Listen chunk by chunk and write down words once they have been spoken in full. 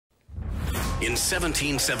In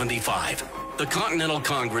 1775, the Continental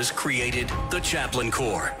Congress created the Chaplain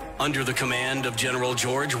Corps. Under the command of General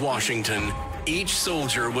George Washington, each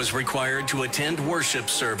soldier was required to attend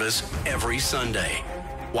worship service every Sunday.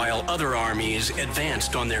 While other armies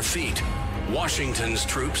advanced on their feet, Washington's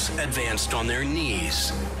troops advanced on their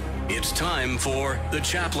knees. It's time for the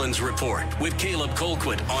Chaplain's Report with Caleb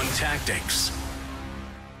Colquitt on tactics.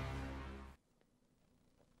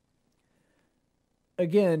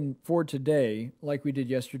 Again, for today, like we did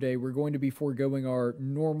yesterday, we're going to be foregoing our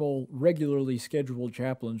normal, regularly scheduled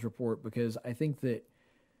Chaplain's Report because I think that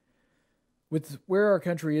with where our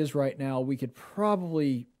country is right now, we could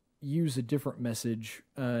probably use a different message.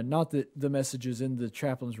 Not that the messages in the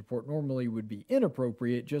Chaplain's Report normally would be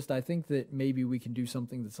inappropriate, just I think that maybe we can do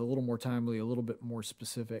something that's a little more timely, a little bit more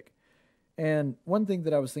specific. And one thing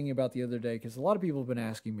that I was thinking about the other day, because a lot of people have been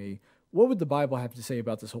asking me, what would the Bible have to say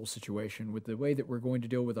about this whole situation with the way that we're going to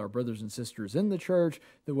deal with our brothers and sisters in the church,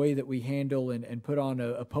 the way that we handle and put on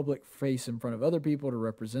a public face in front of other people to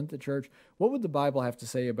represent the church? What would the Bible have to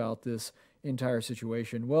say about this entire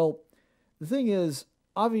situation? Well, the thing is,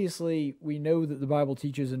 obviously, we know that the Bible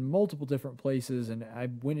teaches in multiple different places, and I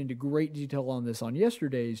went into great detail on this on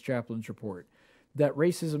yesterday's Chaplain's Report, that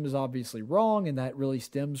racism is obviously wrong, and that really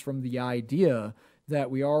stems from the idea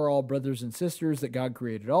that we are all brothers and sisters, that God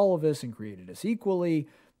created all of us and created us equally.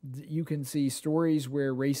 You can see stories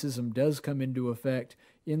where racism does come into effect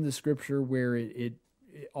in the scripture where it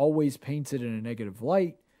always paints it in a negative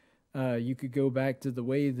light. You could go back to the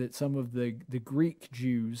way that some of the Greek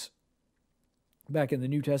Jews back in the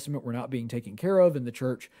New Testament were not being taken care of, and the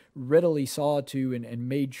church readily saw to and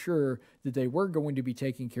made sure that they were going to be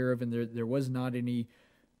taken care of, and there was not any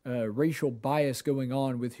racial bias going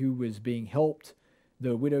on with who was being helped,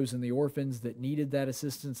 the widows and the orphans that needed that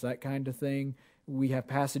assistance, that kind of thing. We have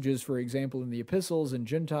passages, for example, in the epistles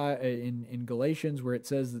and in Galatians where it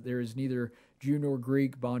says that there is neither Jew nor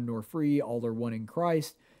Greek, bond nor free, all are one in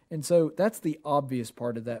Christ. And so that's the obvious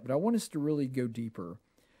part of that, but I want us to really go deeper.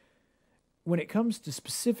 When it comes to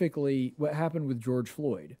specifically what happened with George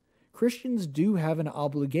Floyd, Christians do have an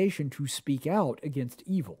obligation to speak out against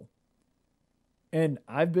evil. And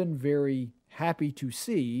I've been very happy to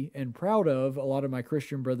see and proud of a lot of my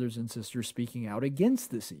Christian brothers and sisters speaking out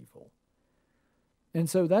against this evil. And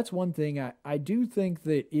so that's one thing. I do think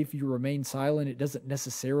that if you remain silent, it doesn't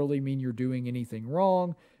necessarily mean you're doing anything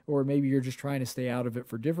wrong, or maybe you're just trying to stay out of it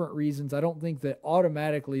for different reasons. I don't think that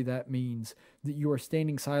automatically that means that you are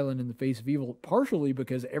standing silent in the face of evil, partially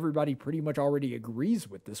because everybody pretty much already agrees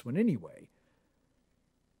with this one anyway.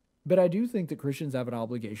 But I do think that Christians have an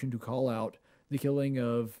obligation to call out the killing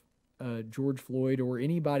of George Floyd or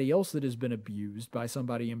anybody else that has been abused by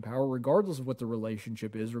somebody in power, regardless of what the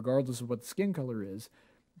relationship is, regardless of what the skin color is.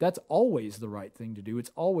 That's always the right thing to do. It's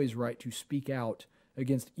always right to speak out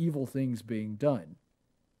against evil things being done.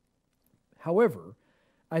 However,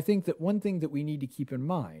 I think that one thing that we need to keep in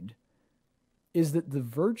mind is that the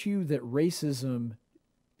virtue that racism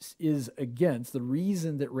is against, the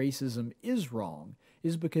reason that racism is wrong,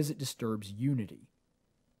 is because it disturbs unity.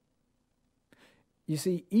 You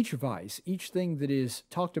see, each vice, each thing that is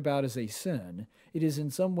talked about as a sin, it is in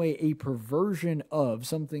some way a perversion of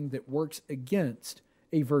something that works against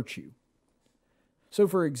a virtue. So,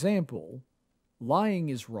 for example, lying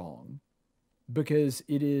is wrong because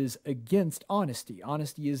it is against honesty.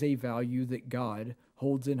 Honesty is a value that God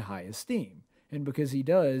holds in high esteem. And because he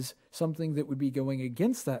does, something that would be going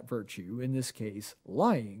against that virtue, in this case,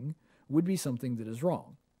 lying, would be something that is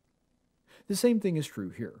wrong. The same thing is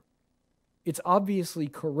true here. It's obviously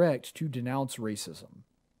correct to denounce racism.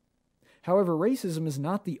 However, racism is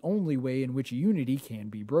not the only way in which unity can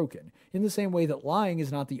be broken. In the same way that lying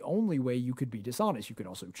is not the only way you could be dishonest. You could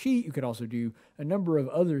also cheat. You could also do a number of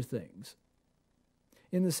other things.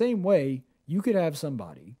 In the same way, you could have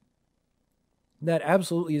somebody that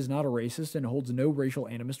absolutely is not a racist and holds no racial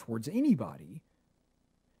animus towards anybody,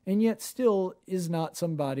 and yet still is not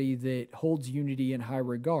somebody that holds unity in high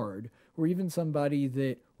regard, or even somebody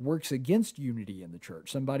that works against unity in the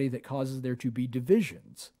church, somebody that causes there to be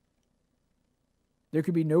divisions. There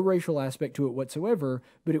could be no racial aspect to it whatsoever,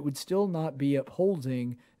 but it would still not be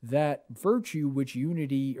upholding that virtue which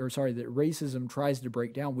that racism tries to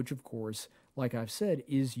break down, which of course, like I've said,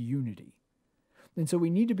 is unity. And so we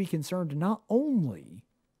need to be concerned not only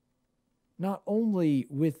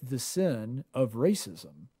with the sin of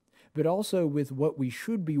racism, but also with what we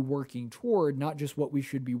should be working toward, not just what we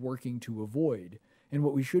should be working to avoid. And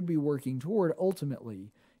what we should be working toward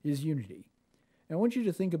ultimately is unity. And I want you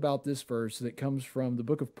to think about this verse that comes from the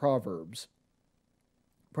book of Proverbs.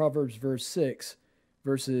 Proverbs chapter 6,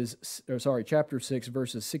 verses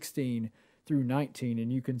 16 through 19,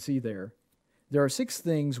 and you can see there are 6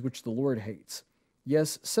 things which the Lord hates.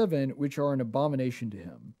 Yes, 7 which are an abomination to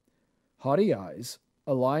him: haughty eyes,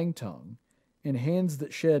 a lying tongue, and hands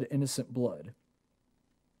that shed innocent blood,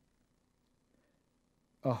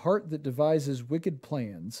 a heart that devises wicked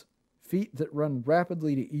plans, feet that run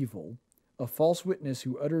rapidly to evil, a false witness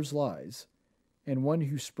who utters lies, and one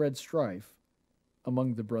who spreads strife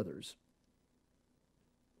among the brothers.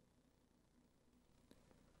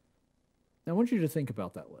 Now, I want you to think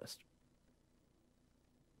about that list.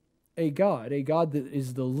 A God that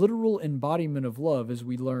is the literal embodiment of love, as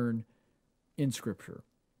we learn in Scripture.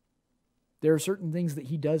 There are certain things that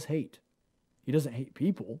he does hate. He doesn't hate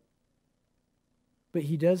people, but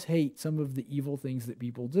he does hate some of the evil things that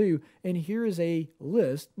people do. And here is a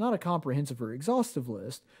list, not a comprehensive or exhaustive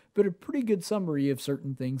list, but a pretty good summary of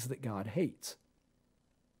certain things that God hates.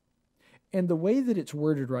 And the way that it's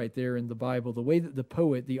worded right there in the Bible, the way that the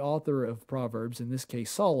poet, the author of Proverbs, in this case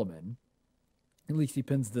Solomon, at least he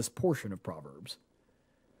pens this portion of Proverbs.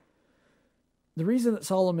 The reason that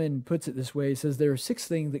Solomon puts it this way, he says there are 6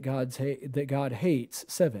 things that God hates,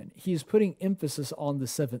 7. He is putting emphasis on the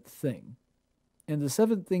 7th thing. And the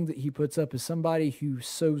 7th thing that he puts up is somebody who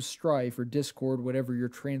sows strife or discord, whatever your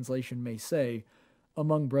translation may say,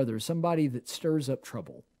 among brothers, somebody that stirs up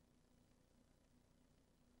trouble.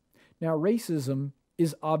 Now, racism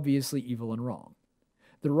is obviously evil and wrong.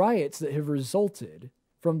 The riots that have resulted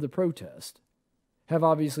from the protest have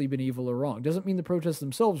obviously been evil or wrong. Doesn't mean the protests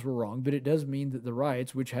themselves were wrong, but it does mean that the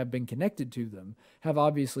riots, which have been connected to them, have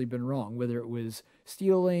obviously been wrong, whether it was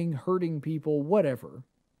stealing, hurting people, whatever.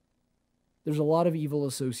 There's a lot of evil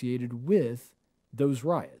associated with those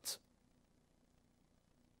riots.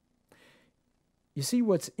 You see,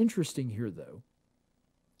 what's interesting here, though,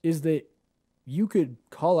 is that you could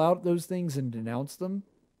call out those things and denounce them,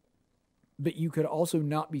 but you could also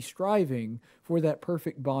not be striving for that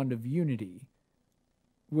perfect bond of unity,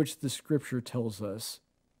 which the Scripture tells us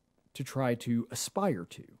to try to aspire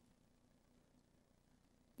to.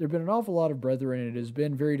 There have been an awful lot of brethren, and it has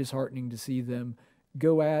been very disheartening to see them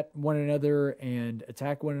go at one another and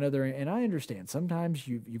attack one another. And I understand sometimes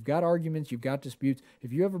you've got arguments, you've got disputes.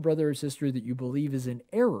 If you have a brother or sister that you believe is in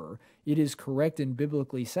error, it is correct and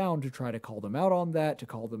biblically sound to try to call them out on that, to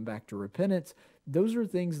call them back to repentance. Those are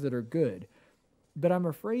things that are good. But I'm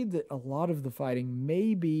afraid that a lot of the fighting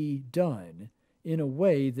may be done in a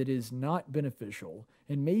way that is not beneficial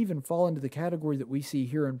and may even fall into the category that we see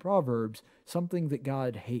here in Proverbs, something that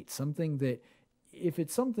God hates, something that, if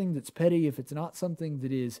it's something that's petty, if it's not something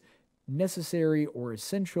that is necessary or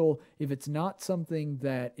essential, if it's not something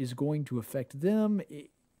that is going to affect them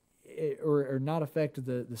or not affect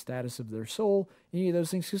the status of their soul, any of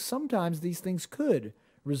those things, because sometimes these things could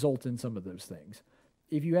result in some of those things.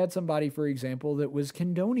 If you had somebody, for example, that was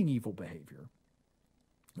condoning evil behavior,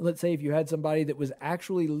 let's say if you had somebody that was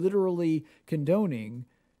actually literally condoning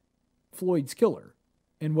Floyd's killer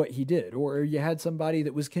and what he did, or you had somebody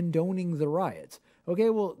that was condoning the riots.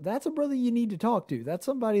 Okay, well, that's a brother you need to talk to. That's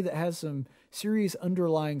somebody that has some serious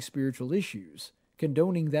underlying spiritual issues,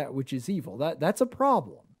 condoning that which is evil. That's a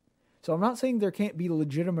problem. So I'm not saying there can't be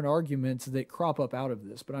legitimate arguments that crop up out of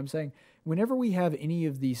this, but I'm saying whenever we have any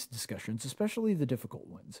of these discussions, especially the difficult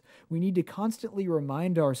ones, we need to constantly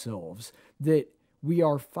remind ourselves that we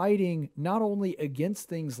are fighting not only against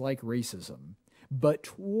things like racism, but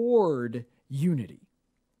toward unity.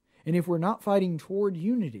 And if we're not fighting toward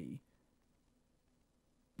unity,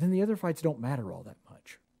 then the other fights don't matter all that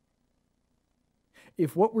much.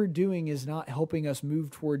 If what we're doing is not helping us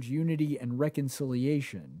move towards unity and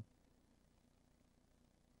reconciliation,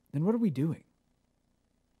 then what are we doing?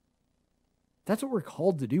 That's what we're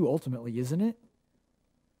called to do ultimately, isn't it?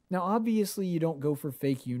 Now, obviously, you don't go for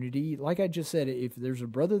fake unity. Like I just said, if there's a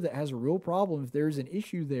brother that has a real problem, if there's an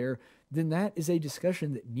issue there, then that is a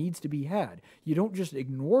discussion that needs to be had. You don't just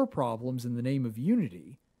ignore problems in the name of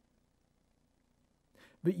unity,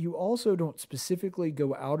 but you also don't specifically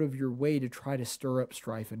go out of your way to try to stir up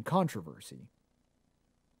strife and controversy.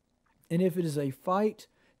 And if it is a fight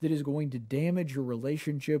that is going to damage your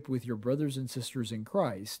relationship with your brothers and sisters in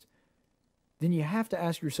Christ, then you have to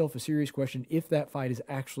ask yourself a serious question if that fight is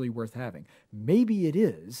actually worth having. Maybe it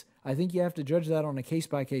is. I think you have to judge that on a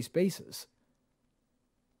case-by-case basis.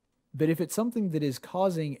 But if it's something that is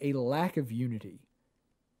causing a lack of unity,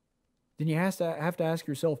 then you have to ask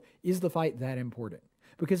yourself, is the fight that important?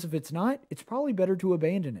 Because if it's not, it's probably better to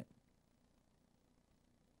abandon it.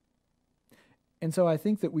 And so I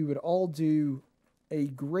think that we would all do a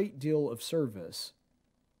great deal of service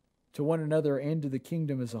to one another and to the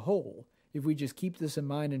kingdom as a whole if we just keep this in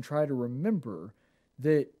mind and try to remember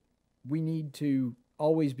that we need to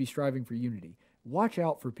always be striving for unity. Watch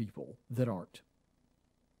out for people that aren't.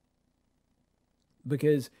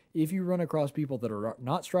 Because if you run across people that are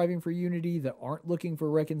not striving for unity, that aren't looking for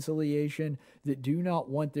reconciliation, that do not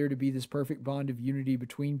want there to be this perfect bond of unity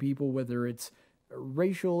between people, whether it's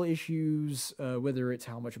racial issues, whether it's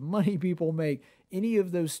how much money people make, any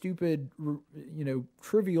of those stupid,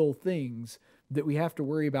 trivial things that we have to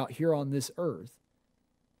worry about here on this earth.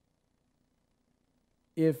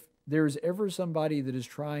 If there's ever somebody that is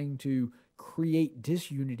trying to create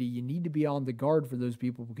disunity, you need to be on the guard for those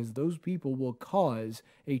people, because those people will cause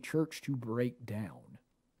a church to break down.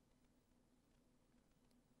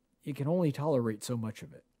 It can only tolerate so much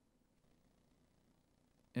of it.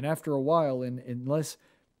 And after a while, unless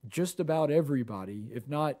just about everybody, if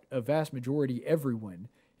not a vast majority, everyone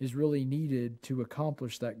is really needed to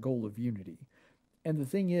accomplish that goal of unity. And the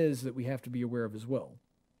thing is that we have to be aware of as well,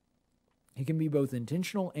 it can be both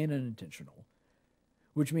intentional and unintentional,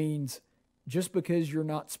 which means just because you're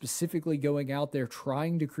not specifically going out there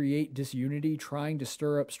trying to create disunity, trying to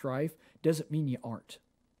stir up strife, doesn't mean you aren't.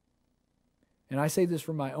 And I say this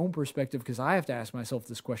from my own perspective because I have to ask myself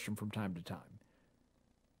this question from time to time.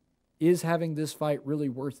 Is having this fight really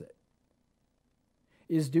worth it?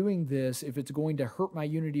 Is doing this, if it's going to hurt my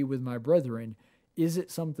unity with my brethren, is it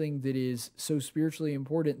something that is so spiritually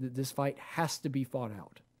important that this fight has to be fought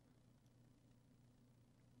out?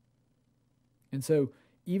 And so,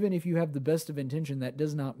 even if you have the best of intention, that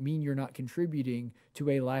does not mean you're not contributing to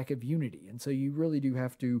a lack of unity. And so you really do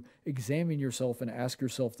have to examine yourself and ask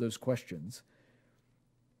yourself those questions.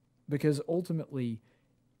 Because ultimately,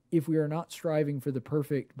 if we are not striving for the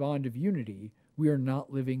perfect bond of unity, we are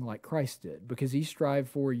not living like Christ did, because he strived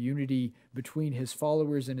for unity between his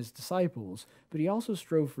followers and his disciples, but he also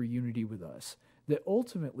strove for unity with us. That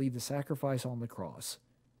ultimately the sacrifice on the cross,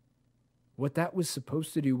 what that was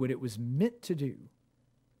supposed to do, what it was meant to do,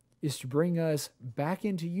 is to bring us back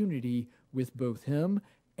into unity with both him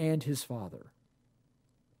and his Father.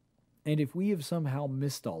 And if we have somehow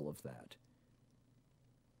missed all of that,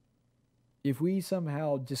 if we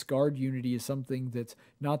somehow discard unity as something that's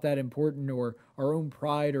not that important, or our own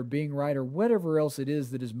pride or being right or whatever else it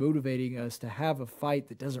is that is motivating us to have a fight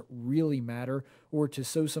that doesn't really matter, or to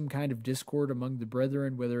sow some kind of discord among the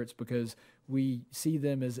brethren, whether it's because we see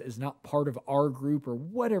them as not part of our group or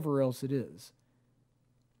whatever else it is,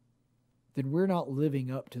 then we're not living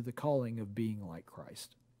up to the calling of being like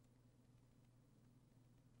Christ.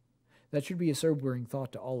 That should be a sobering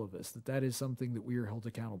thought to all of us, that is something that we are held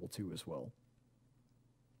accountable to as well.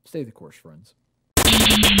 Stay the course, friends.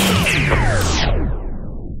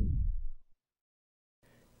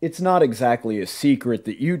 It's not exactly a secret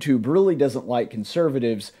that YouTube really doesn't like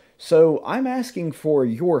conservatives, so I'm asking for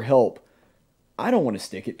your help. I don't want to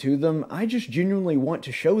stick it to them, I just genuinely want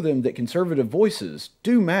to show them that conservative voices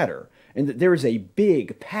do matter, and that there is a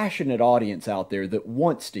big, passionate audience out there that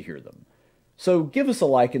wants to hear them. So give us a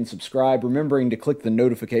like and subscribe, remembering to click the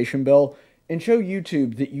notification bell, and show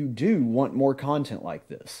YouTube that you do want more content like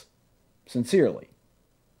this. Sincerely,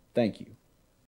 thank you.